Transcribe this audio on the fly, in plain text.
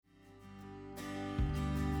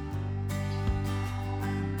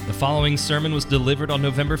The following sermon was delivered on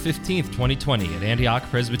November 15th, 2020 at Antioch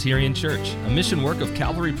Presbyterian Church, a mission work of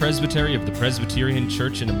Calvary Presbytery of the Presbyterian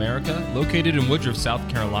Church in America, located in Woodruff, South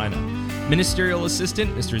Carolina. Ministerial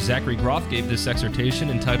Assistant Mr. Zachary Groff gave this exhortation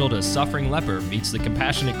entitled A Suffering Leper Meets the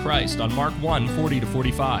Compassionate Christ on Mark 1,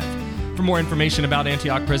 40-45. For more information about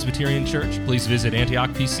Antioch Presbyterian Church, please visit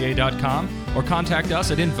antiochpca.com or contact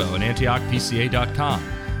us at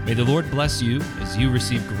info@antiochpca.com. May the Lord bless you as you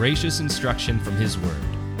receive gracious instruction from His Word.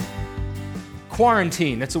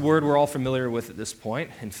 Quarantine, that's a word we're all familiar with at this point.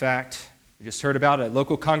 In fact, we just heard about a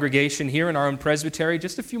local congregation here in our own presbytery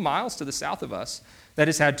just a few miles to the south of us that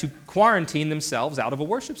has had to quarantine themselves out of a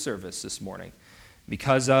worship service this morning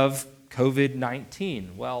because of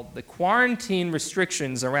COVID-19. Well, the quarantine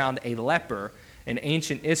restrictions around a leper in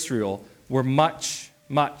ancient Israel were much,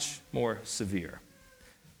 much more severe.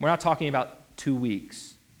 We're not talking about 2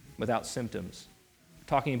 weeks without symptoms. We're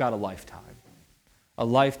talking about a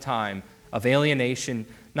lifetime of alienation,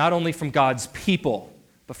 not only from God's people,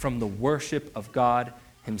 but from the worship of God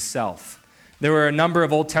Himself. There were a number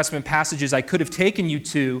of Old Testament passages I could have taken you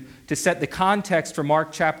to set the context for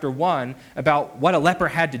Mark chapter 1 about what a leper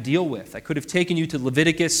had to deal with. I could have taken you to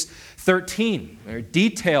Leviticus 13, where it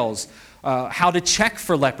details how to check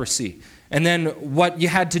for leprosy, and then what you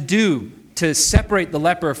had to do to separate the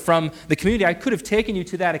leper from the community. I could have taken you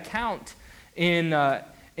to that account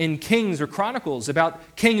in Kings or Chronicles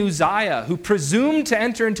about King Uzziah, who presumed to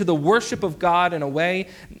enter into the worship of God in a way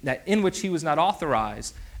in which he was not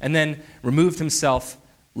authorized, and then removed himself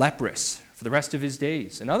leprous for the rest of his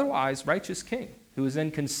days. An otherwise righteous king who was then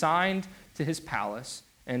consigned to his palace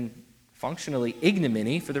and functionally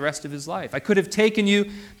ignominy for the rest of his life. I could have taken you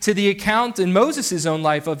to the account in Moses' own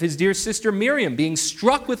life of his dear sister Miriam being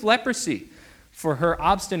struck with leprosy for her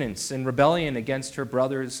obstinance and rebellion against her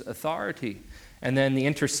brother's authority, and then the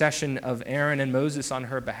intercession of Aaron and Moses on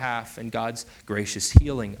her behalf and God's gracious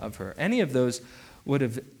healing of her. Any of those would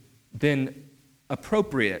have been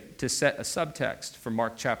appropriate to set a subtext for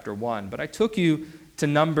Mark chapter 1. But I took you to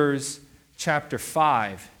Numbers chapter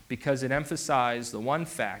 5 because it emphasized the one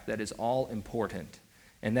fact that is all important,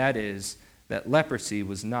 and that is that leprosy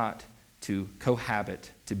was not to cohabit,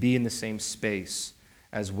 to be in the same space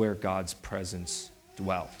as where God's presence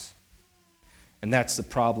dwelt. And that's the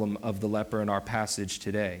problem of the leper in our passage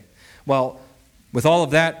today. Well, with all of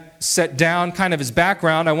that set down kind of as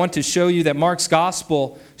background, I want to show you that Mark's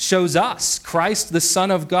gospel shows us Christ, the Son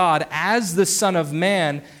of God, as the Son of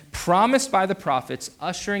Man, promised by the prophets,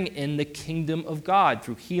 ushering in the kingdom of God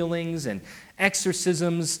through healings and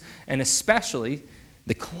exorcisms, and especially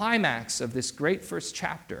the climax of this great first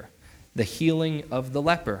chapter, the healing of the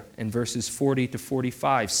leper in verses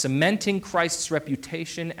 40-45, cementing Christ's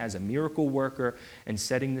reputation as a miracle worker and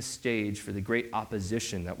setting the stage for the great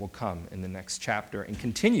opposition that will come in the next chapter and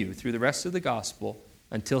continue through the rest of the gospel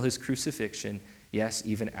until his crucifixion, yes,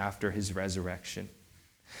 even after his resurrection.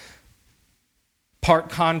 Part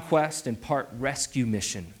conquest and part rescue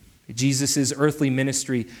mission. Jesus' earthly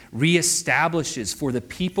ministry reestablishes for the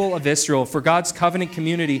people of Israel, for God's covenant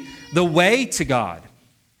community, the way to God.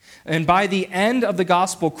 And by the end of the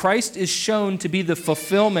gospel, Christ is shown to be the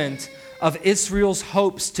fulfillment of Israel's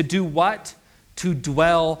hopes to do what? To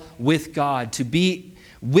dwell with God, to be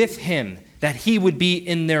with Him, that He would be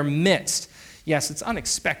in their midst. Yes, it's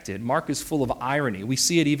unexpected. Mark is full of irony. We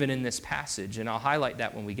see it even in this passage, and I'll highlight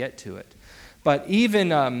that when we get to it. But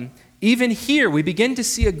even here, we begin to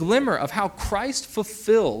see a glimmer of how Christ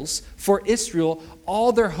fulfills for Israel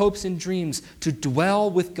all their hopes and dreams to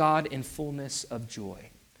dwell with God in fullness of joy.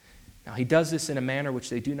 Now, He does this in a manner which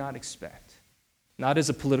they do not expect. Not as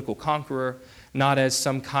a political conqueror, not as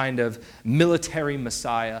some kind of military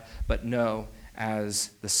Messiah, but no, as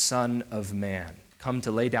the Son of Man, come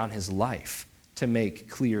to lay down His life to make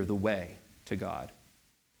clear the way to God.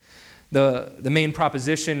 The main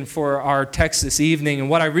proposition for our text this evening, and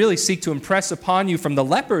what I really seek to impress upon you from the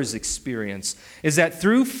leper's experience, is that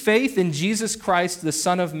through faith in Jesus Christ, the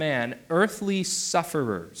Son of Man, earthly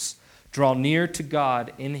sufferers draw near to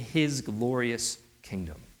God in His glorious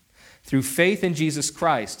kingdom. Through faith in Jesus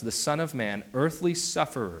Christ, the Son of Man, earthly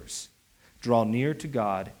sufferers draw near to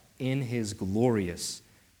God in His glorious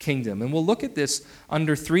kingdom. And we'll look at this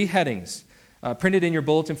under three headings. Printed in your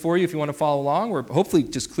bulletin for you if you want to follow along. We're hopefully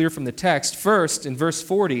just clear from the text. First, in verse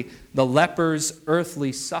 40, the leper's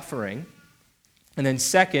earthly suffering. And then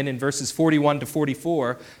second, in verses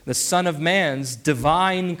 41-44, the Son of Man's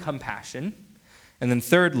divine compassion. And then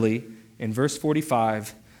thirdly, in verse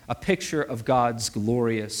 45, a picture of God's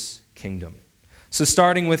glorious kingdom. So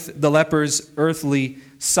starting with the leper's earthly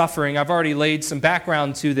suffering, I've already laid some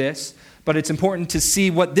background to this, but it's important to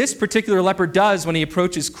see what this particular leper does when he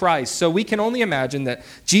approaches Christ. So we can only imagine that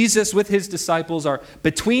Jesus with his disciples are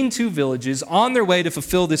between two villages on their way to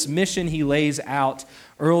fulfill this mission he lays out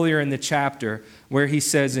earlier in the chapter, where he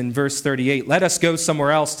says in verse 38, "Let us go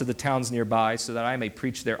somewhere else to the towns nearby so that I may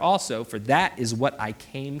preach there also, for that is what I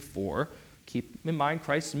came for." Keep in mind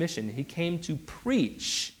Christ's mission. He came to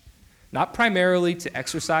preach, not primarily to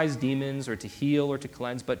exorcise demons or to heal or to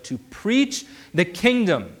cleanse, but to preach the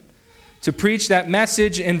kingdom. To preach that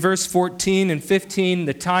message in verse 14 and 15,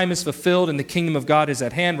 the time is fulfilled and the kingdom of God is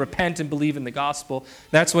at hand. Repent and believe in the gospel.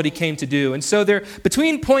 That's what he came to do. And so they're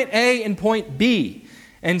between point A and point B.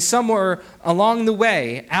 And somewhere along the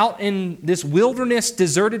way, out in this wilderness,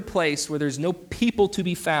 deserted place where there's no people to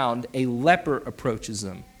be found, a leper approaches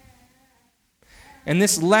them. And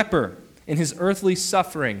this leper, in his earthly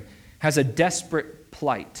suffering, has a desperate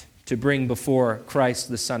plight to bring before Christ,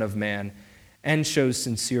 the Son of Man, and shows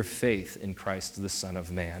sincere faith in Christ, the Son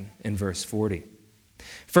of Man, in verse 40.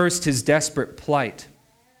 First, his desperate plight.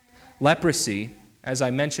 Leprosy, as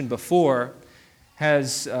I mentioned before,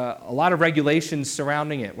 has a lot of regulations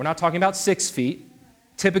surrounding it. We're not talking about 6 feet.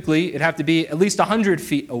 Typically, it'd have to be at least 100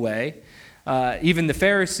 feet away. Even the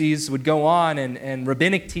Pharisees would go on, and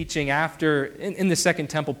rabbinic teaching in the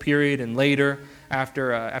Second Temple period and later,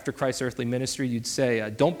 after Christ's earthly ministry, you'd say,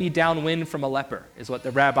 don't be downwind from a leper, is what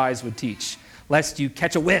the rabbis would teach, lest you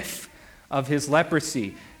catch a whiff of his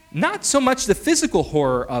leprosy. Not so much the physical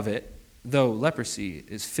horror of it, though leprosy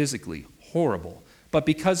is physically horrible, but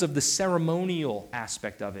because of the ceremonial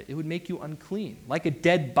aspect of it. It would make you unclean. Like a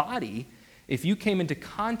dead body, if you came into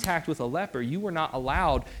contact with a leper, you were not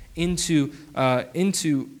allowed into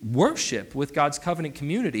worship with God's covenant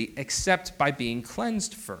community except by being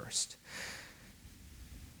cleansed first.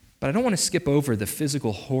 But I don't want to skip over the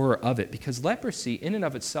physical horror of it, because leprosy in and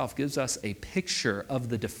of itself gives us a picture of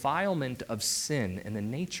the defilement of sin and the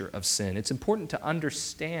nature of sin. It's important to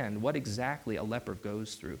understand what exactly a leper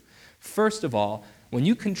goes through. First of all, when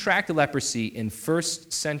you contract leprosy in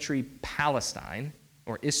first century Palestine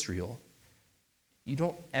or Israel, you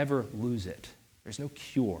don't ever lose it. There's no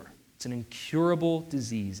cure. It's an incurable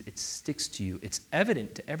disease. It sticks to you. It's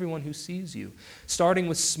evident to everyone who sees you. Starting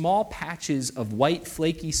with small patches of white,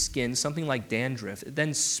 flaky skin, something like dandruff, it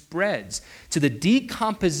then spreads to the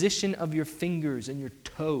decomposition of your fingers and your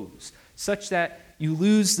toes, such that you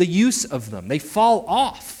lose the use of them. They fall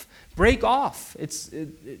off, break off.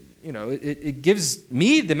 It gives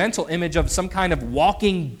me the mental image of some kind of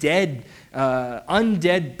walking dead,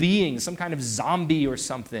 undead being, some kind of zombie or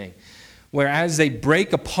something. Whereas they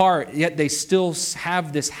break apart, yet they still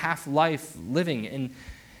have this half-life living. And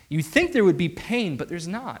you think there would be pain, but there's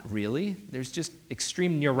not really. There's just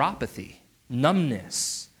extreme neuropathy,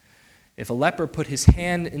 numbness. If a leper put his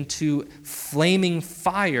hand into flaming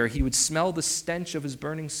fire, he would smell the stench of his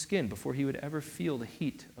burning skin before he would ever feel the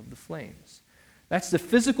heat of the flames. That's the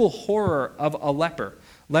physical horror of a leper.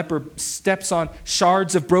 Leper steps on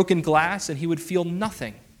shards of broken glass, and he would feel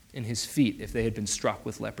nothing in his feet if they had been struck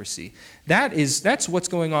with leprosy. That's what's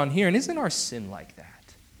going on here. And isn't our sin like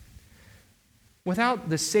that? Without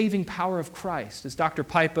the saving power of Christ, as Dr.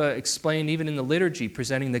 Pipa explained even in the liturgy,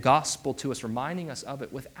 presenting the gospel to us, reminding us of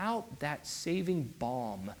it, without that saving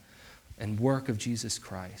balm and work of Jesus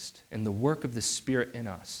Christ and the work of the Spirit in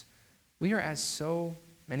us, we are as so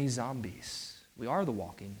many zombies. We are the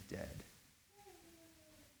walking dead.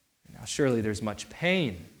 Now, surely there's much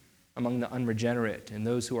pain among the unregenerate and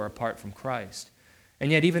those who are apart from Christ. And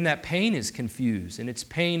yet even that pain is confused, and it's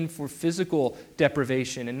pain for physical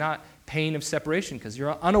deprivation and not pain of separation, because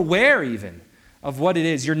you're unaware even of what it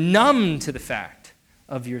is. You're numb to the fact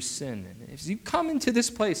of your sin. And as you come into this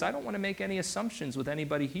place, I don't want to make any assumptions with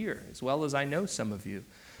anybody here, as well as I know some of you.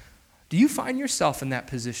 Do you find yourself in that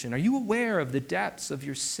position? Are you aware of the depths of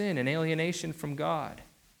your sin and alienation from God?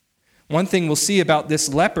 One thing we'll see about this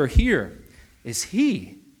leper here is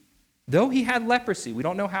though he had leprosy, we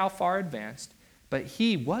don't know how far advanced, but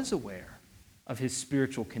he was aware of his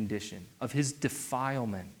spiritual condition, of his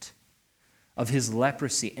defilement, of his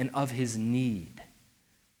leprosy, and of his need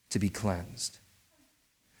to be cleansed.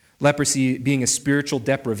 Leprosy being a spiritual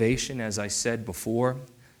deprivation, as I said before,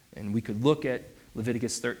 and we could look at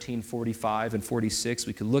Leviticus 13, 45 and 46.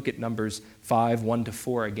 We could look at Numbers 5,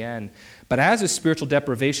 1-4 again. But as a spiritual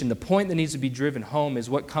deprivation, the point that needs to be driven home is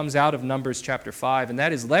what comes out of Numbers chapter 5, and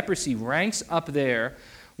that is leprosy ranks up there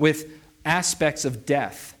with aspects of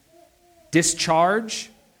death. Discharge,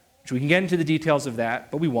 which we can get into the details of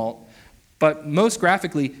that, but we won't. But most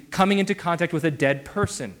graphically, coming into contact with a dead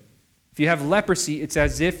person. If you have leprosy, it's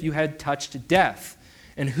as if you had touched death.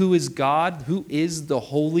 And who is God? Who is the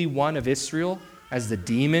Holy One of Israel? as the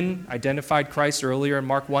demon identified Christ earlier in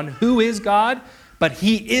Mark 1. Who is God? But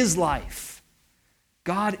he is life.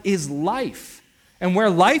 God is life. And where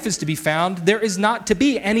life is to be found, there is not to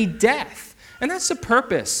be any death. And that's the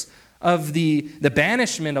purpose of the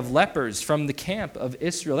banishment of lepers from the camp of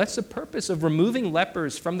Israel. That's the purpose of removing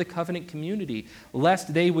lepers from the covenant community,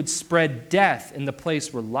 lest they would spread death in the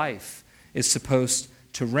place where life is supposed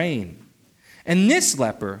to reign. And this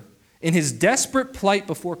leper, in his desperate plight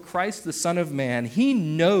before Christ, the Son of Man, he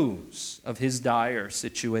knows of his dire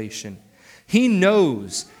situation. He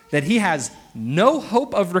knows that he has no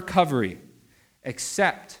hope of recovery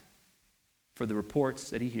except for the reports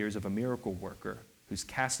that he hears of a miracle worker who's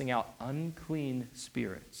casting out unclean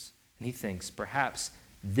spirits. And he thinks, perhaps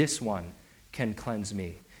this one can cleanse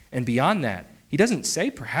me. And beyond that, he doesn't say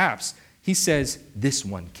perhaps. He says, this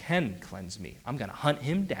one can cleanse me. I'm going to hunt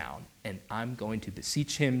him down, and I'm going to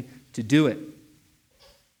beseech him to do it.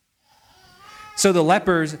 So the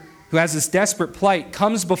leper who has this desperate plight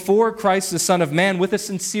comes before Christ, the Son of Man, with a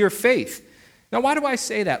sincere faith. Now, why do I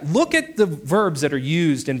say that? Look at the verbs that are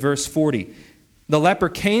used in verse 40. The leper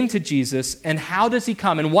came to Jesus, and how does he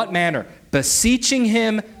come? In what manner? Beseeching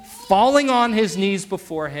him, falling on his knees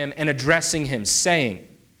before him, and addressing him, saying.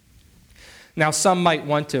 Now, some might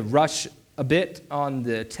want to rush a bit on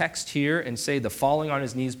the text here and say the falling on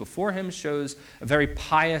his knees before him shows a very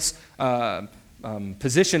pious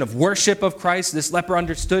position of worship of Christ. This leper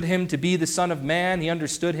understood him to be the Son of Man. He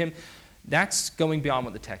understood him. That's going beyond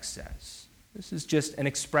what the text says. This is just an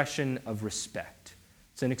expression of respect.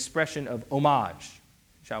 It's an expression of homage,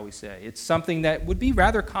 shall we say. It's something that would be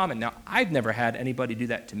rather common. Now, I've never had anybody do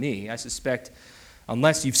that to me. I suspect,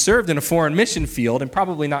 unless you've served in a foreign mission field, and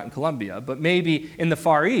probably not in Colombia, but maybe in the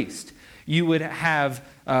Far East, you would have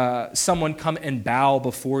someone come and bow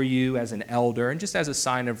before you as an elder and just as a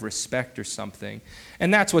sign of respect or something.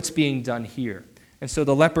 And that's what's being done here. And so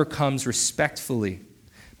the leper comes respectfully,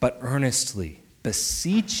 but earnestly,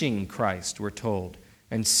 beseeching Christ, we're told,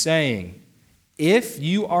 and saying, if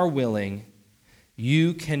you are willing,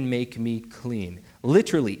 you can make me clean.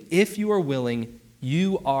 Literally, if you are willing,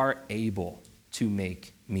 you are able to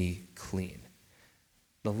make me clean.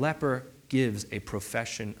 The leper gives a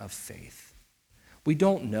profession of faith. We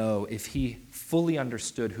don't know if he fully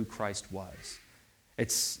understood who Christ was.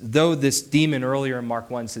 It's though this demon earlier in Mark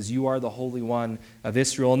 1 says, you are the Holy One of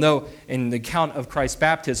Israel. And though in the account of Christ's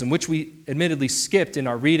baptism, which we admittedly skipped in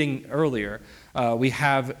our reading earlier, we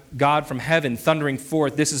have God from heaven thundering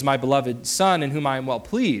forth, this is my beloved Son in whom I am well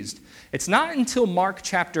pleased. It's not until Mark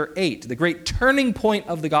chapter 8, the great turning point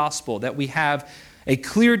of the gospel, that we have a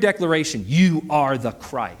clear declaration, you are the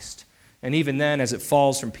Christ. And even then, as it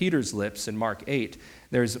falls from Peter's lips in Mark 8,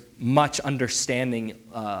 there's much understanding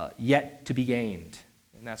yet to be gained.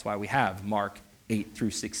 And that's why we have Mark 8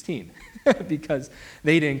 through 16, because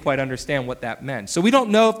they didn't quite understand what that meant. So we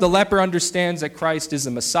don't know if the leper understands that Christ is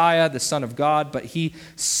the Messiah, the Son of God, but he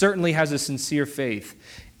certainly has a sincere faith.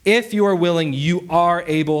 If you are willing, you are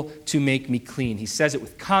able to make me clean. He says it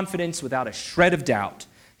with confidence, without a shred of doubt.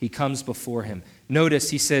 He comes before him.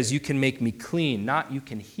 Notice he says, you can make me clean, not you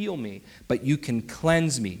can heal me, but you can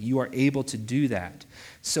cleanse me. You are able to do that.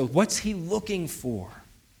 So what's he looking for?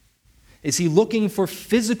 Is he looking for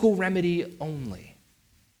physical remedy only?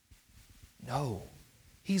 No.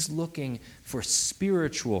 He's looking for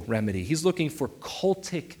spiritual remedy. He's looking for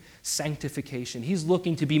cultic sanctification. He's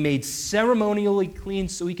looking to be made ceremonially clean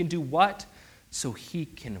so he can do what? So he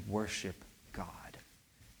can worship God.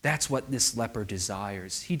 That's what this leper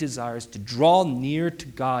desires. He desires to draw near to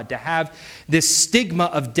God, to have this stigma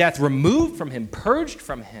of death removed from him, purged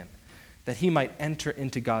from him, that he might enter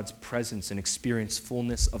into God's presence and experience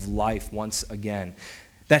fullness of life once again.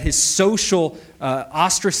 That his social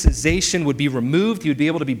ostracization would be removed. He would be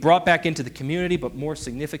able to be brought back into the community, but more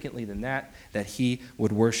significantly than that, that he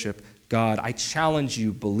would worship God. I challenge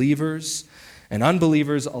you, believers and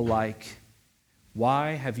unbelievers alike,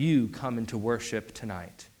 why have you come into worship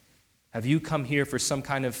tonight? Have you come here for some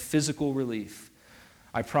kind of physical relief?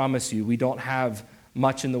 I promise you, we don't have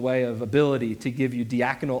much in the way of ability to give you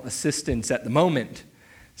diaconal assistance at the moment.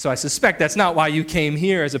 So I suspect that's not why you came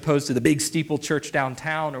here as opposed to the big steeple church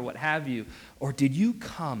downtown or what have you. Or did you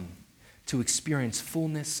come to experience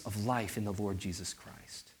fullness of life in the Lord Jesus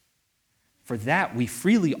Christ? For that we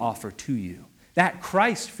freely offer to you. That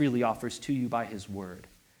Christ freely offers to you by his word.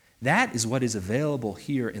 That is what is available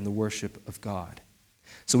here in the worship of God.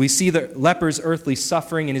 So we see the leper's earthly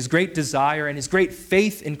suffering and his great desire and his great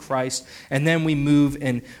faith in Christ. And then we move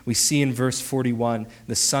and we see in verse 41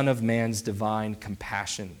 the Son of Man's divine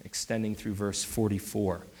compassion extending through verse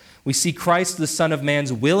 44. We see Christ, the Son of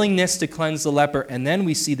Man's willingness to cleanse the leper, and then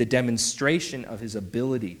we see the demonstration of his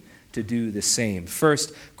ability to do the same.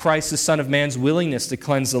 First, Christ, the Son of Man's willingness to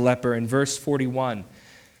cleanse the leper in verse 41.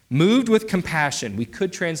 Moved with compassion. We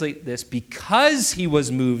could translate this, because he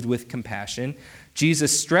was moved with compassion,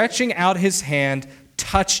 Jesus, stretching out his hand,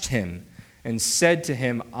 touched him and said to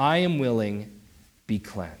him, I am willing, be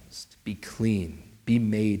cleansed, be clean, be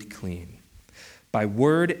made clean. By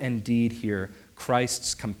word and deed here,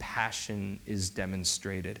 Christ's compassion is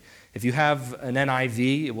demonstrated. If you have an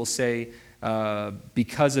NIV, it will say,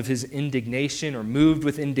 because of his indignation or moved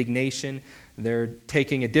with indignation. They're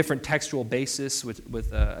taking a different textual basis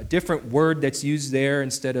with a different word that's used there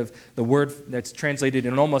instead of the word that's translated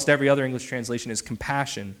in almost every other English translation as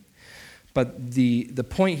compassion. But the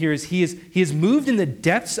point here is he is moved in the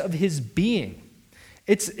depths of his being.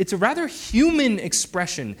 It's a rather human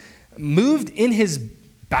expression, moved in his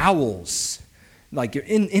bowels, like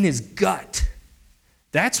in his gut.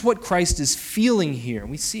 That's what Christ is feeling here.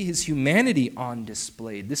 We see his humanity on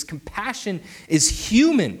display. This compassion is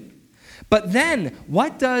human. But then,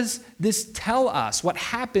 what does this tell us? What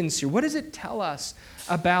happens here? What does it tell us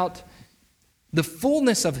about the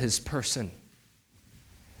fullness of his person?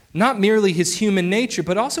 Not merely his human nature,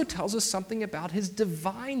 but also tells us something about his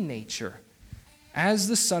divine nature as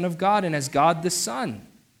the Son of God and as God the Son.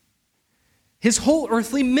 His whole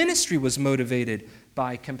earthly ministry was motivated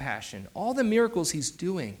by compassion. All the miracles he's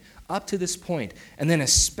doing up to this point, and then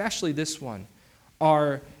especially this one,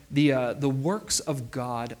 are the works of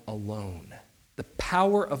God alone. The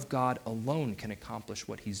power of God alone can accomplish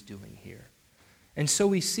what he's doing here. And so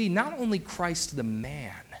we see not only Christ the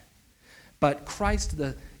man, but Christ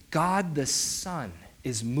the God the Son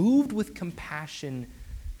is moved with compassion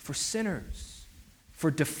for sinners,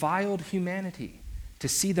 for defiled humanity, to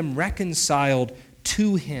see them reconciled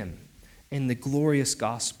to him in the glorious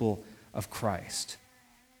gospel of Christ.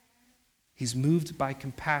 He's moved by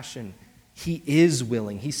compassion. He is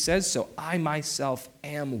willing. He says so. I myself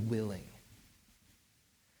am willing.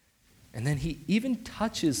 And then he even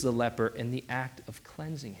touches the leper in the act of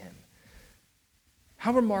cleansing him.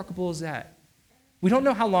 How remarkable is that? We don't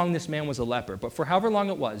know how long this man was a leper, but for however long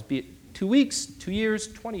it was, be it 2 weeks, 2 years,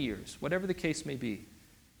 20 years, whatever the case may be,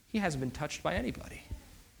 he hasn't been touched by anybody.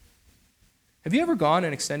 Have you ever gone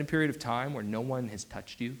an extended period of time where no one has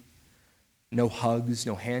touched you? No hugs,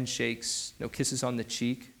 no handshakes, no kisses on the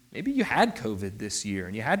cheek? Maybe you had COVID this year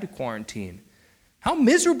and you had to quarantine. How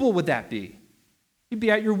miserable would that be? You'd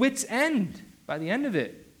be at your wit's end by the end of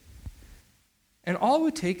it. And all it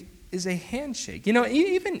would take is a handshake. You know,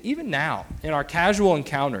 even now, in our casual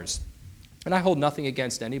encounters, and I hold nothing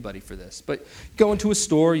against anybody for this, but you go into a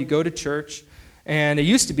store, you go to church, and it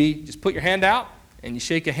used to be just put your hand out and you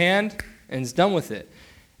shake a hand and it's done with it.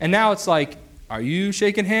 And now it's like, are you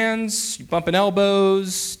shaking hands? You bumping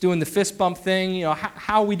elbows, doing the fist bump thing? You know,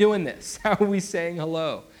 how are we doing this? How are we saying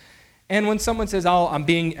hello? And when someone says, oh, I'm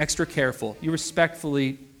being extra careful, you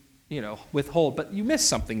respectfully, withhold, but you miss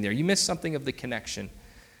something there. You miss something of the connection.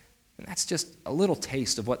 And that's just a little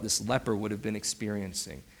taste of what this leper would have been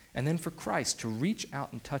experiencing. And then for Christ to reach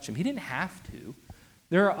out and touch him, he didn't have to.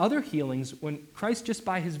 There are other healings when Christ, just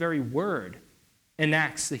by his very word,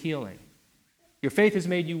 enacts the healing. Your faith has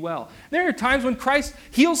made you well. There are times when Christ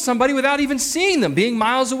heals somebody without even seeing them, being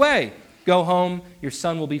miles away. Go home, your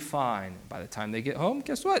son will be fine. By the time they get home,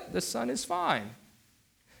 guess what? The son is fine.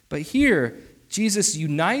 But here, Jesus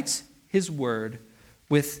unites his word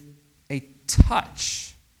with a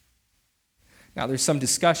touch. Now, there's some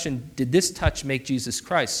discussion, did this touch make Jesus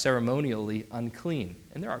Christ ceremonially unclean?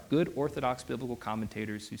 And there are good Orthodox biblical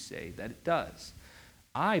commentators who say that it does.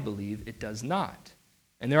 I believe it does not.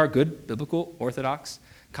 And there are good biblical Orthodox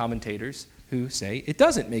commentators who say it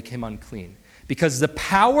doesn't make him unclean. Because the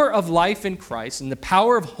power of life in Christ and the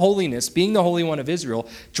power of holiness, being the Holy One of Israel,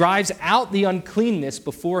 drives out the uncleanness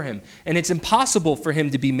before him. And it's impossible for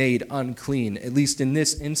him to be made unclean, at least in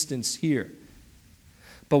this instance here.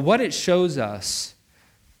 But what it shows us,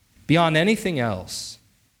 beyond anything else,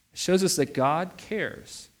 it shows us that God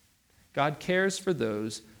cares. God cares for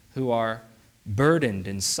those who are burdened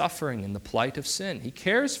and suffering in the plight of sin. He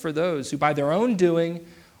cares for those who by their own doing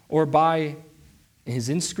or by his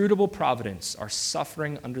inscrutable providence are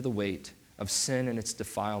suffering under the weight of sin and its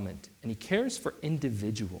defilement. And he cares for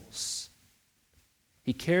individuals.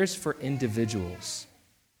 He cares for individuals.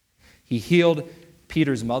 He healed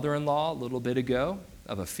Peter's mother-in-law a little bit ago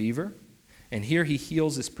of a fever. And here he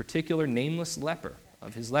heals this particular nameless leper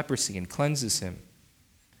of his leprosy and cleanses him.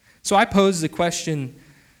 So I pose the question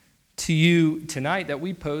to you tonight that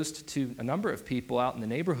we posed to a number of people out in the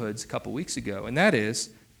neighborhoods a couple weeks ago, and that is,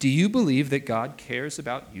 do you believe that God cares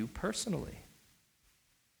about you personally?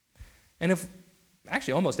 And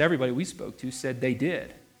actually almost everybody we spoke to said they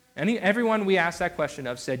did. Everyone we asked that question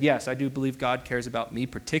of said, yes, I do believe God cares about me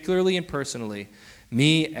particularly and personally,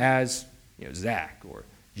 me as Zach or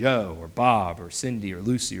Joe or Bob or Cindy or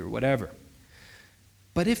Lucy or whatever.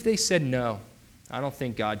 But if they said, no, I don't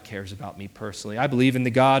think God cares about me personally. I believe in the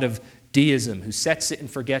God of deism who sets it and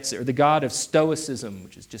forgets it, or the God of stoicism,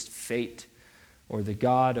 which is just fate, or the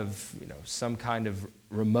God of some kind of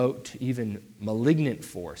remote, even malignant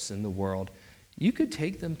force in the world. You could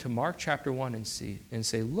take them to Mark chapter 1 and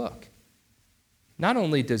say, look, not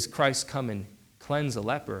only does Christ come and cleanse a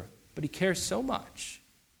leper, but he cares so much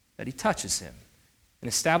that he touches him and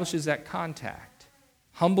establishes that contact,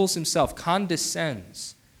 humbles himself,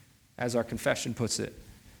 condescends, as our confession puts it,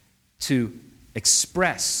 to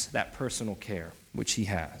express that personal care which he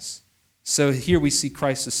has. So here we see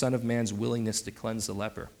Christ, the Son of Man's willingness to cleanse the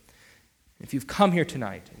leper. If you've come here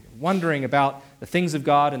tonight and you're wondering about the things of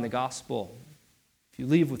God and the gospel, if you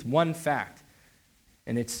leave with one fact,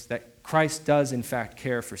 and it's that Christ does in fact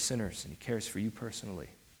care for sinners, and he cares for you personally,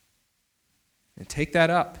 and take that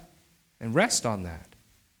up and rest on that.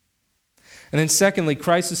 And then secondly,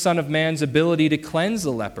 Christ, the Son of Man's ability to cleanse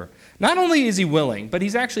the leper. Not only is he willing, but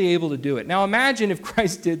he's actually able to do it. Now imagine if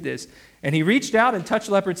Christ did this, and he reached out and touched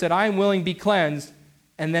the leper and said, I am willing, be cleansed,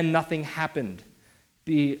 and then nothing happened.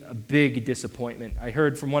 Be a big disappointment. I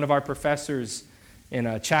heard from one of our professors in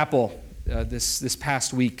a chapel this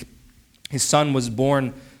past week. His son was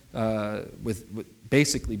born with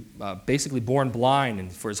basically born blind,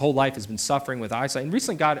 and for his whole life has been suffering with eyesight, and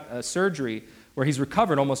recently got a surgery where he's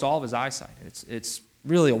recovered almost all of his eyesight. It's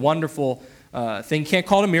really a wonderful thing. Can't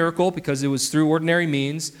call it a miracle because it was through ordinary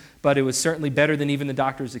means, but it was certainly better than even the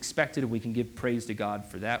doctors expected, and we can give praise to God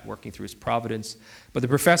for that, working through his providence. But the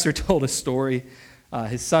professor told a story.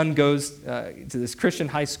 His son goes to this Christian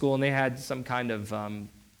high school, and they had some kind of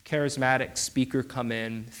charismatic speaker come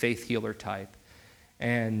in, faith healer type.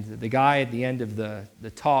 And the guy at the end of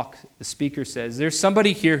the talk, the speaker says, there's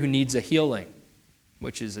somebody here who needs a healing,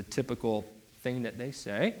 which is a typical thing that they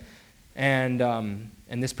say. And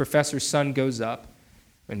this professor's son goes up,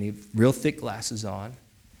 and he has real thick glasses on,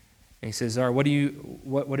 and he says, all right,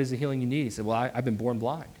 what is the healing you need? He said, well, I've been born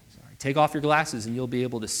blind. He said, all right, take off your glasses and you'll be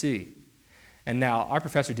able to see. And now our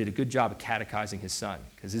professor did a good job of catechizing his son,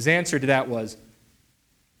 because his answer to that was,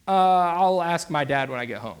 I'll ask my dad when I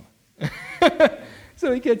get home.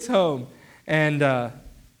 So he gets home, and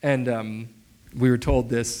we were told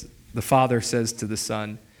this. The father says to the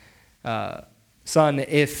son, son,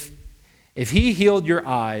 if he healed your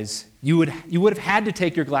eyes, you would have had to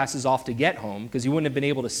take your glasses off to get home because you wouldn't have been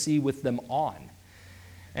able to see with them on.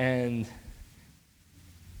 And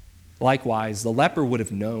likewise, the leper would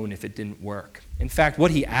have known if it didn't work. In fact, what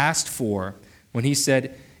he asked for when he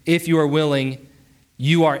said, if you are willing,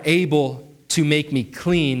 you are able to make me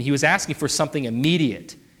clean, he was asking for something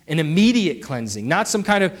immediate, an immediate cleansing, not some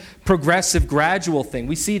kind of progressive, gradual thing.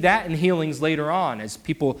 We see that in healings later on as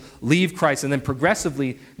people leave Christ and then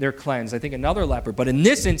progressively they're cleansed. I think another leper. But in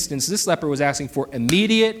this instance, this leper was asking for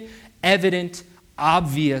immediate, evident,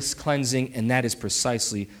 obvious cleansing, and that is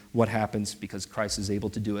precisely what happens because Christ is able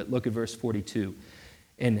to do it. Look at verse 42.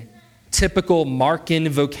 In typical Markan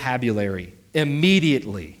vocabulary,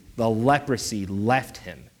 immediately the leprosy left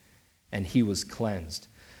him and he was cleansed.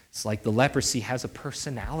 It's like the leprosy has a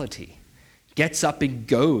personality. Gets up and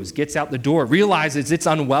goes, gets out the door, realizes it's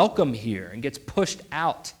unwelcome here and gets pushed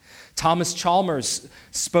out. Thomas Chalmers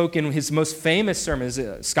spoke in his most famous sermon as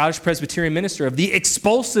a Scottish Presbyterian minister of the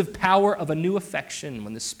expulsive power of a new affection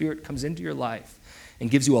when the Spirit comes into your life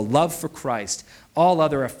and gives you a love for Christ. All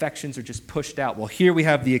other affections are just pushed out. Well, here we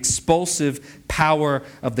have the expulsive power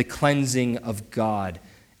of the cleansing of God.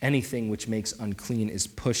 Anything which makes unclean is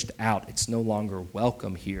pushed out. It's no longer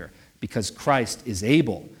welcome here because Christ is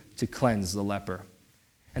able to cleanse the leper.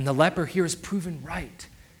 And the leper here is proven right.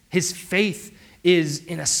 His faith is,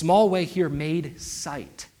 in a small way here, made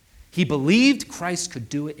sight. He believed Christ could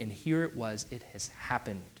do it, and here it was. It has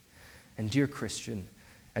happened. And dear Christian,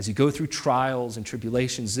 as you go through trials and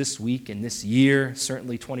tribulations this week and this year,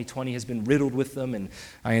 certainly 2020 has been riddled with them, and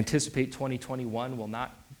I anticipate 2021 will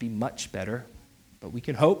not be much better. But we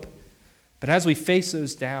can hope. But as we face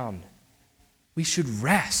those down, we should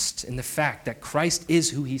rest in the fact that Christ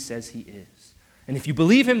is who he says he is. And if you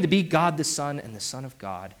believe him to be God the Son and the Son of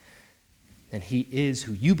God, then he is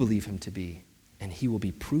who you believe him to be, and he will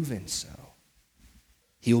be proven so.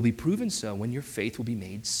 He will be proven so when your faith will be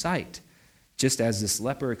made sight, just as this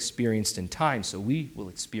leper experienced in time, so we will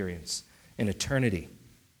experience in eternity.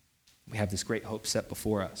 We have this great hope set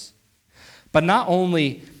before us. But not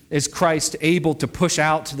only is Christ able to push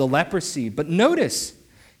out the leprosy, but notice,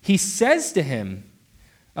 he says to him,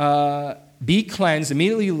 be cleansed.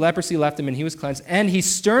 Immediately leprosy left him and he was cleansed. And he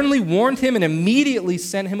sternly warned him and immediately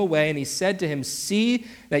sent him away. And he said to him, see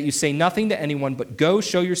that you say nothing to anyone, but go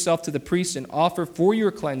show yourself to the priest and offer for your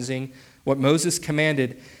cleansing what Moses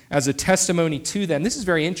commanded as a testimony to them. This is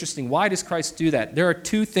very interesting. Why does Christ do that? There are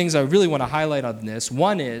two things I really want to highlight on this.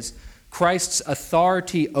 One is Christ's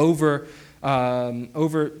authority over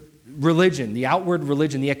religion, the outward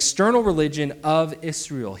religion, the external religion of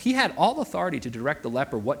Israel. He had all authority to direct the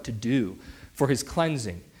leper what to do for his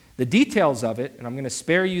cleansing. The details of it, and I'm going to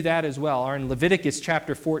spare you that as well, are in Leviticus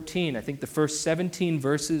chapter 14, I think the first 17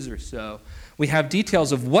 verses or so. We have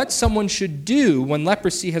details of what someone should do when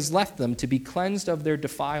leprosy has left them to be cleansed of their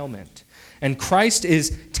defilement. And Christ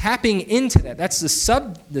is tapping into that. That's the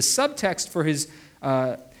subtext for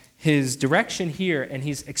his direction here, and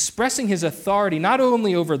he's expressing his authority not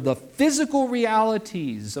only over the physical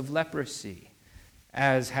realities of leprosy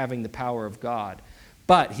as having the power of God,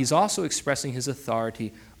 but he's also expressing his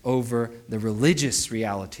authority over the religious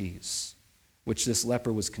realities which this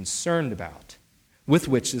leper was concerned about, with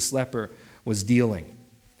which this leper was dealing.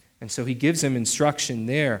 And so he gives him instruction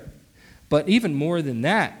there. But even more than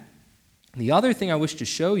that, the other thing I wish to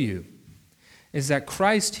show you is that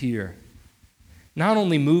Christ here not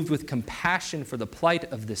only moved with compassion for the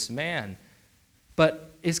plight of this man,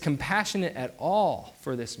 but is compassionate at all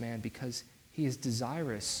for this man because he is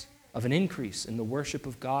desirous of an increase in the worship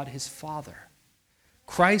of God his Father.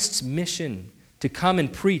 Christ's mission to come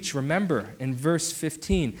and preach, remember in verse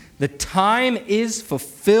 15, the time is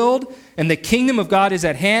fulfilled and the kingdom of God is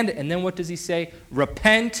at hand. And then what does he say?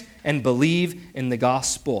 Repent and believe in the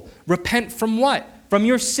gospel. Repent from what? From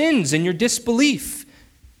your sins and your disbelief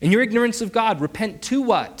and your ignorance of God. Repent to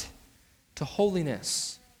what? To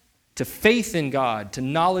holiness, to faith in God, to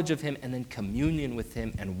knowledge of him, and then communion with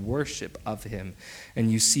him and worship of him. And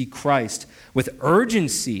you see Christ with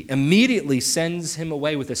urgency immediately sends him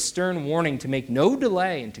away with a stern warning to make no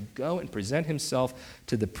delay and to go and present himself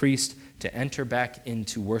to the priest to enter back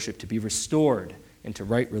into worship, to be restored into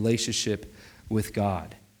right relationship with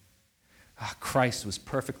God. Christ was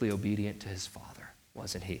perfectly obedient to his Father,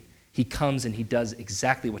 wasn't he? He comes and he does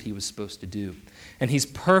exactly what he was supposed to do. And he's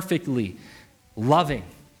perfectly loving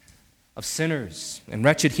of sinners and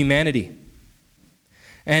wretched humanity.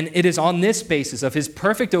 And it is on this basis of his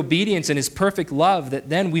perfect obedience and his perfect love that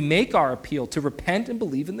then we make our appeal to repent and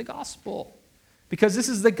believe in the gospel. Because this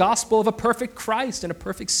is the gospel of a perfect Christ and a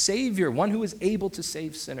perfect Savior, one who is able to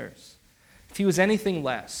save sinners. If he was anything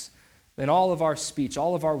less, then all of our speech,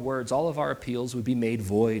 all of our words, all of our appeals would be made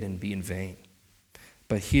void and be in vain.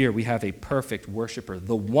 But here we have a perfect worshiper,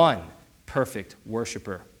 the one perfect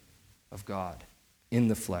worshiper of God in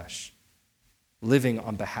the flesh, living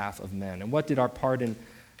on behalf of men. And what did our pardon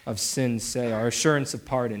of sins say? Our assurance of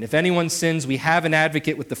pardon. If anyone sins, we have an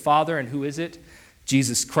advocate with the Father, and who is it?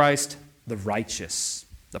 Jesus Christ, the righteous,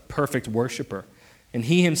 the perfect worshiper. And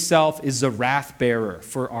he himself is the wrath bearer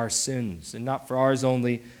for our sins, and not for ours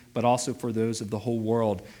only, but also for those of the whole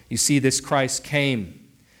world. You see, this Christ came.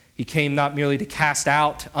 He came not merely to cast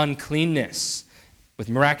out uncleanness with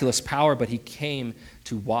miraculous power, but he came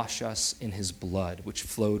to wash us in his blood, which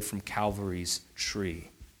flowed from Calvary's tree,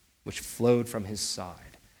 which flowed from his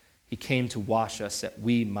side. He came to wash us that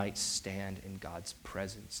we might stand in God's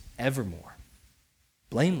presence evermore,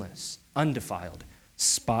 blameless, undefiled,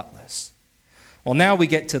 spotless. Well, now we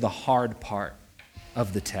get to the hard part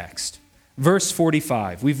of the text. Verse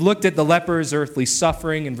 45. We've looked at the leper's earthly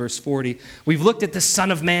suffering in verse 40. We've looked at the Son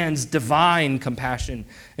of Man's divine compassion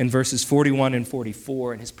in verses 41 and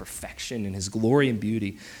 44 and his perfection and his glory and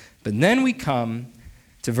beauty. But then we come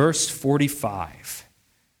to verse 45.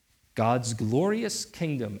 God's glorious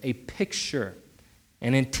kingdom, a picture,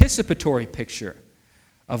 an anticipatory picture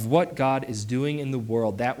of what God is doing in the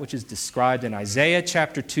world, that which is described in Isaiah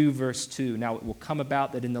chapter 2, verse 2. Now it will come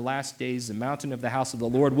about that in the last days the mountain of the house of the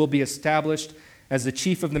Lord will be established as the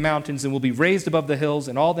chief of the mountains and will be raised above the hills,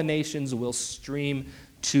 and all the nations will stream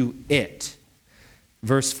to it.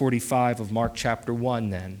 Verse 45 of Mark chapter 1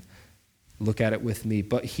 then. Look at it with me.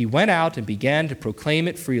 But he went out and began to proclaim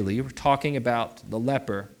it freely. We're talking about the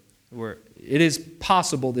leper, where it is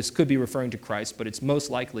possible this could be referring to Christ, but it's most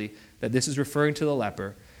likely that this is referring to the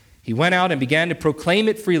leper. He went out and began to proclaim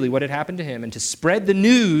it freely, what had happened to him, and to spread the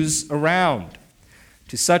news around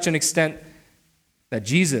to such an extent that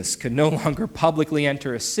Jesus could no longer publicly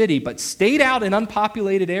enter a city, but stayed out in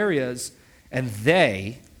unpopulated areas, and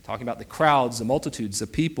they, talking about the crowds, the multitudes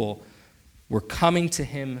of people, were coming to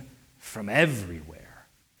him from everywhere.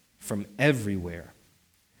 From everywhere.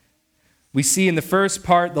 We see in the first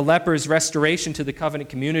part the leper's restoration to the covenant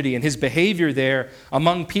community and his behavior there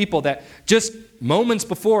among people that just moments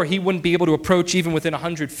before he wouldn't be able to approach even within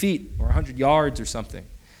 100 feet or 100 yards or something.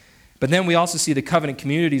 But then we also see the covenant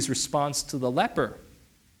community's response to the leper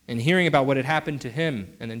and hearing about what had happened to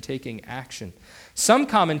him and then taking action. Some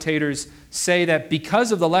commentators say that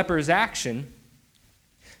because of the leper's action,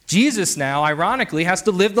 Jesus now, ironically, has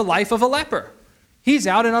to live the life of a leper. He's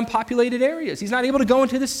out in unpopulated areas. He's not able to go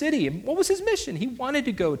into the city. And what was his mission? He wanted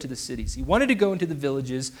to go to the cities. He wanted to go into the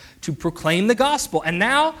villages to proclaim the gospel. And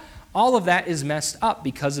now all of that is messed up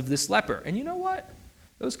because of this leper. And you know what?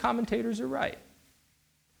 Those commentators are right.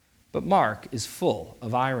 But Mark is full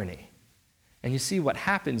of irony. And you see what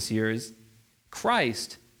happens here is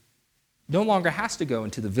Christ no longer has to go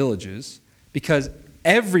into the villages because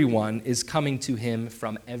everyone is coming to him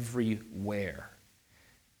from everywhere.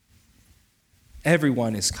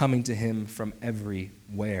 Everyone is coming to him from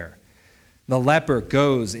everywhere. The leper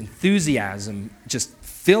goes, enthusiasm just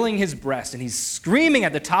filling his breast, and he's screaming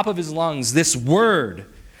at the top of his lungs this word,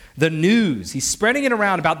 the news. He's spreading it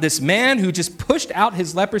around about this man who just pushed out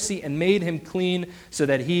his leprosy and made him clean so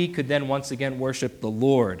that he could then once again worship the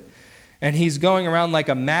Lord. And he's going around like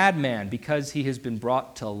a madman because he has been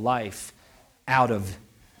brought to life out of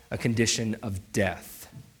a condition of death,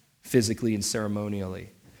 physically and ceremonially.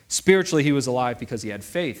 Spiritually, he was alive because he had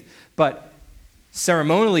faith. But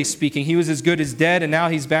ceremonially speaking, he was as good as dead, and now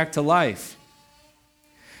he's back to life.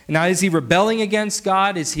 Now, is he rebelling against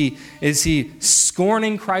God? Is he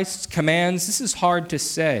scorning Christ's commands? This is hard to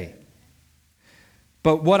say.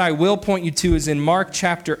 But what I will point you to is in Mark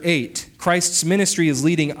chapter 8, Christ's ministry is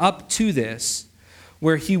leading up to this,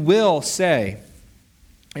 where he will say,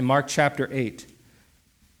 in Mark chapter 8,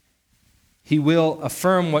 he will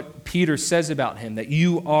affirm what Peter says about him, that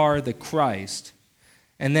you are the Christ.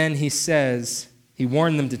 And then he says, he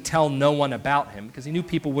warned them to tell no one about him because he knew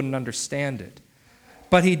people wouldn't understand it.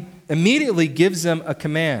 But he immediately gives them a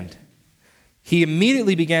command. He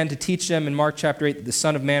immediately began to teach them in Mark chapter 8 that the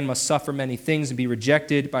Son of Man must suffer many things and be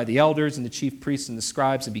rejected by the elders and the chief priests and the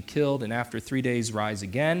scribes and be killed and after 3 days rise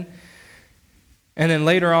again. And then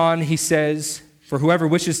later on he says, for whoever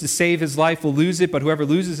wishes to save his life will lose it, but whoever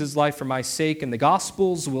loses his life for my sake and the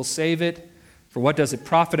gospel's will save it. For what does it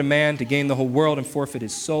profit a man to gain the whole world and forfeit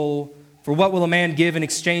his soul? For what will a man give in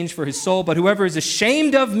exchange for his soul? But whoever is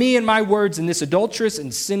ashamed of me and my words in this adulterous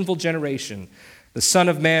and sinful generation, the Son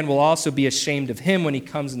of Man will also be ashamed of him when he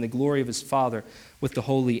comes in the glory of his Father with the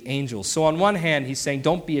holy angels. So on one hand, he's saying,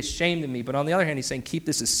 don't be ashamed of me. But on the other hand, he's saying, keep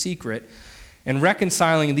this a secret. And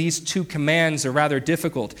reconciling these two commands are rather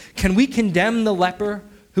difficult. Can we condemn the leper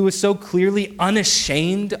who is so clearly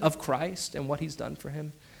unashamed of Christ and what he's done for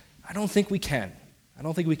him? I don't think we can. I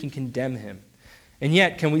don't think we can condemn him. And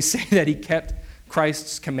yet, can we say that he kept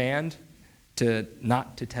Christ's command to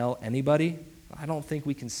not to tell anybody? I don't think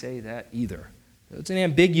we can say that either. It's an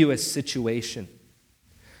ambiguous situation.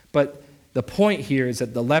 But the point here is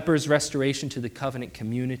that the leper's restoration to the covenant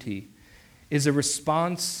community is a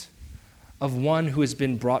response of one who has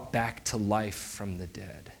been brought back to life from the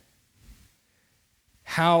dead.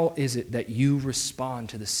 How is it that you respond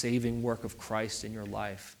to the saving work of Christ in your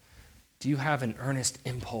life? Do you have an earnest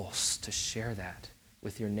impulse to share that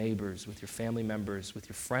with your neighbors, with your family members, with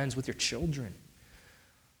your friends, with your children?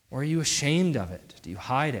 Or are you ashamed of it? Do you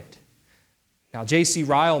hide it? Now, J.C.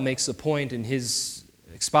 Ryle makes a point in his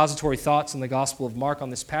expository thoughts in the Gospel of Mark on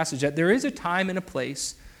this passage that there is a time and a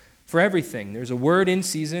place for everything. There's a word in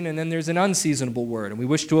season, and then there's an unseasonable word. And we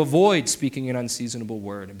wish to avoid speaking an unseasonable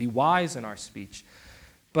word and be wise in our speech.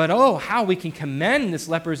 But how we can commend this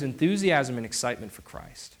leper's enthusiasm and excitement for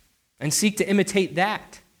Christ and seek to imitate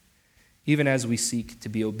that, even as we seek to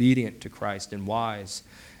be obedient to Christ and wise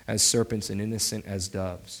as serpents and innocent as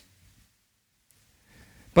doves.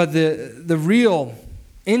 But the real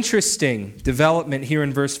interesting development here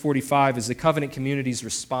in verse 45 is the covenant community's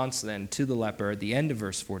response then to the leper at the end of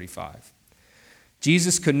verse 45.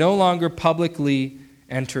 Jesus could no longer publicly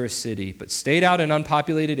enter a city, but stayed out in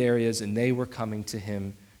unpopulated areas, and they were coming to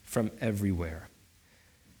him from everywhere.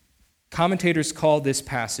 Commentators call this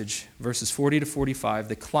passage, verses 40 to 45,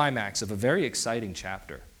 the climax of a very exciting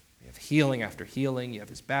chapter. You have healing after healing, you have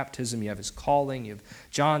his baptism, you have his calling, you have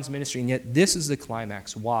John's ministry, and yet this is the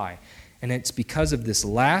climax. Why? And it's because of this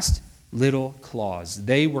last little clause.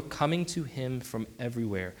 They were coming to him from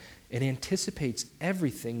everywhere. It anticipates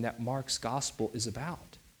everything that Mark's gospel is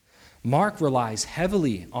about. Mark relies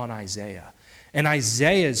heavily on Isaiah. And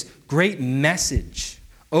Isaiah's great message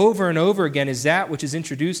over and over again is that which is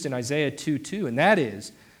introduced in Isaiah 2:2, and that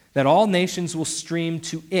is that all nations will stream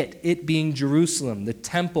to it being Jerusalem, the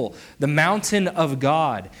temple, the mountain of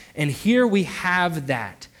God. And here we have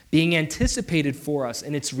that being anticipated for us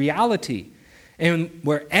in its reality, and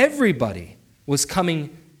where everybody was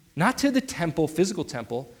coming not to the temple, physical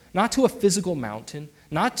temple, not to a physical mountain,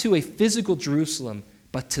 not to a physical Jerusalem,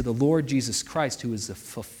 but to the Lord Jesus Christ, who is the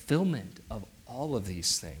fulfillment of all of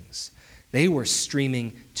these things. They were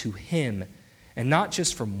streaming to him, and not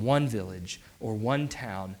just from one village or one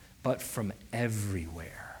town, but from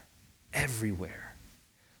everywhere. Everywhere.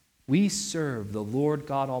 We serve the Lord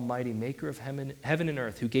God Almighty, maker of heaven and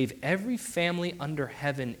earth, who gave every family under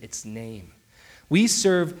heaven its name. We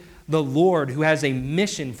serve the Lord who has a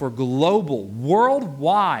mission for global,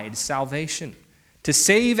 worldwide salvation, to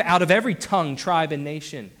save out of every tongue, tribe, and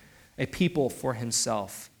nation a people for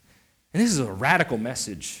himself. And this is a radical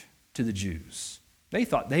message to the Jews. They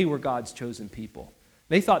thought they were God's chosen people.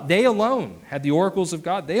 They thought they alone had the oracles of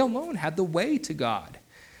God. They alone had the way to God.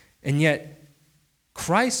 And yet,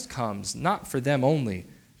 Christ comes not for them only,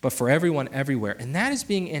 but for everyone everywhere. And that is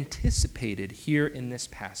being anticipated here in this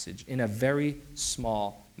passage in a very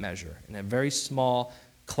small measure, in a very small,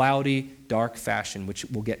 cloudy, dark fashion, which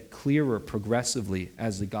will get clearer progressively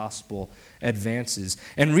as the gospel advances,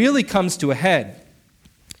 and really comes to a head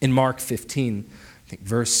in Mark 15, I think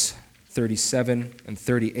verse 37 and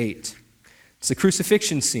 38. It's the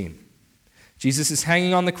crucifixion scene. Jesus is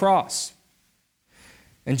hanging on the cross.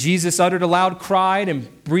 And Jesus uttered a loud cry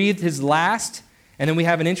and breathed his last. And then we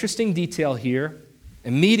have an interesting detail here.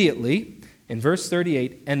 Immediately, in verse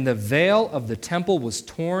 38, and the veil of the temple was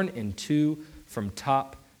torn in two from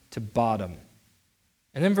top to bottom.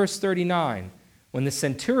 And then verse 39, when the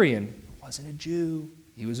centurion wasn't a Jew,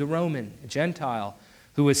 he was a Roman, a Gentile,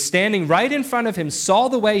 who was standing right in front of him, saw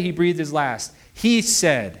the way he breathed his last. He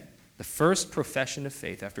said, the first profession of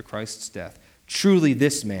faith after Christ's death, truly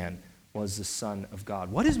this man was the Son of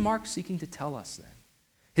God. What is Mark seeking to tell us then?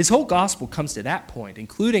 His whole gospel comes to that point,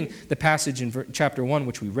 including the passage in chapter 1,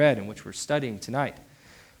 which we read and which we're studying tonight.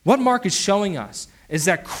 What Mark is showing us is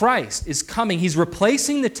that Christ is coming. He's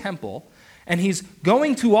replacing the temple, and he's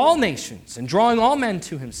going to all nations and drawing all men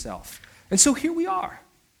to himself. And so here we are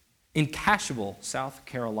in Cashville, South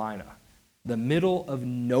Carolina, the middle of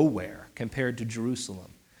nowhere compared to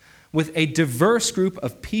Jerusalem, with a diverse group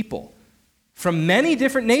of people from many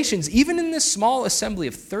different nations, even in this small assembly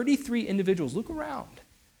of 33 individuals. Look around.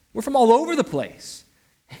 We're from all over the place.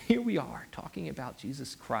 Here we are talking about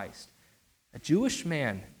Jesus Christ, a Jewish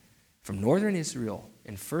man from northern Israel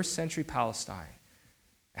in first century Palestine,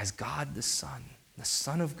 as God the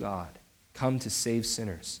Son of God, come to save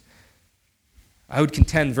sinners. I would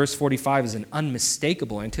contend verse 45 is an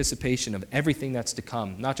unmistakable anticipation of everything that's to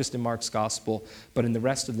come, not just in Mark's gospel, but in the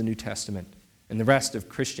rest of the New Testament, and the rest of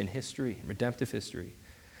Christian history, redemptive history.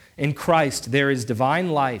 In Christ, there is divine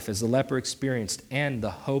life, as the leper experienced, and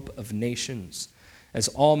the hope of nations, as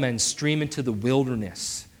all men stream into the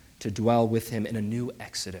wilderness to dwell with him in a new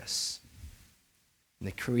exodus, in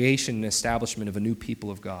the creation and establishment of a new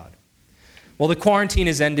people of God. Well, the quarantine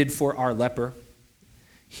is ended for our leper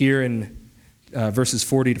here in verses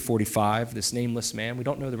 40 to 45, this nameless man. We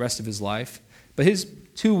don't know the rest of his life, but his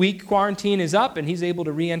 2-week quarantine is up, and he's able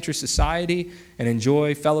to re-enter society and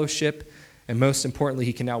enjoy fellowship. And most importantly,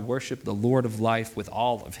 he can now worship the Lord of life with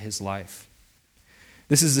all of his life.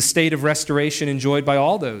 This is the state of restoration enjoyed by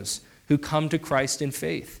all those who come to Christ in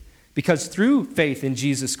faith. Because through faith in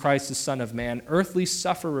Jesus Christ, the Son of Man, earthly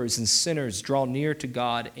sufferers and sinners draw near to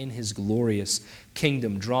God in his glorious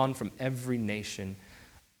kingdom, drawn from every nation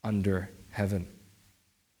under heaven.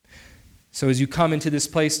 So as you come into this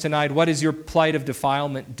place tonight, what is your plight of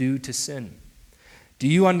defilement due to sin? Do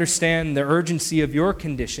you understand the urgency of your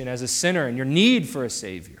condition as a sinner and your need for a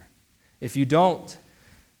Savior? If you don't,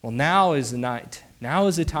 well, now is the night. Now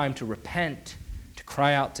is the time to repent, to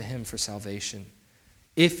cry out to him for salvation.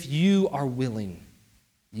 If you are willing,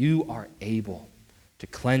 you are able to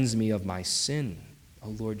cleanse me of my sin, O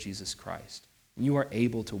Lord Jesus Christ. You are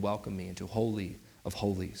able to welcome me into holy of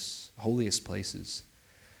holies, holiest places.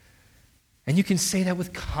 And you can say that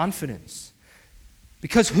with confidence.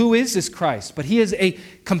 Because who is this Christ? But he is a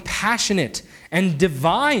compassionate and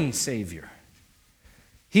divine Savior.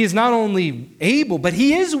 He is not only able, but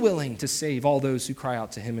he is willing to save all those who cry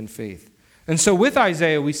out to him in faith. And so with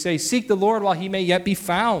Isaiah, we say, seek the Lord while he may yet be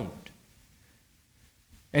found.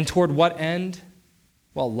 And toward what end?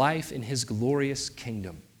 Well, life in his glorious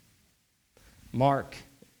kingdom. Mark,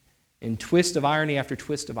 in twist of irony after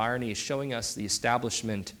twist of irony, is showing us the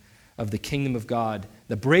establishment of the kingdom of God,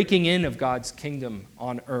 the breaking in of God's kingdom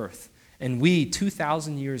on earth, And we,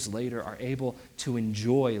 2,000 years later, are able to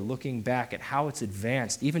enjoy looking back at how it's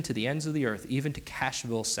advanced, even to the ends of the earth, even to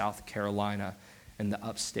Cashville, South Carolina, and the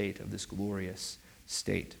upstate of this glorious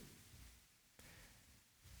state.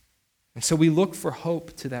 And so we look for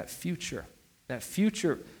hope to that future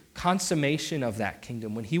consummation of that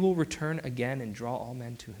kingdom when he will return again and draw all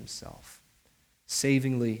men to himself,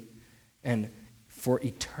 savingly and for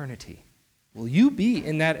eternity. Will you be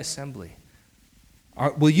in that assembly?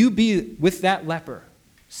 Will you be with that leper,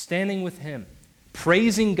 standing with him,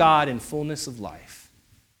 praising God in fullness of life?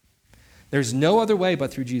 There's no other way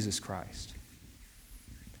but through Jesus Christ.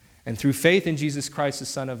 And through faith in Jesus Christ, the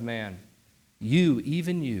Son of Man, you,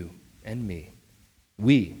 even you and me,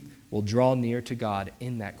 we will draw near to God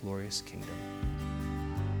in that glorious kingdom.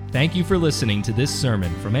 Thank you for listening to this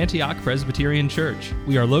sermon from Antioch Presbyterian Church.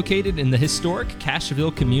 We are located in the historic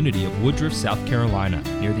Cashville community of Woodruff, South Carolina,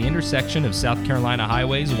 near the intersection of South Carolina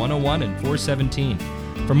Highways 101 and 417.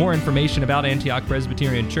 For more information about Antioch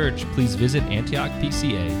Presbyterian Church, please visit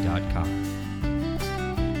antiochpca.com.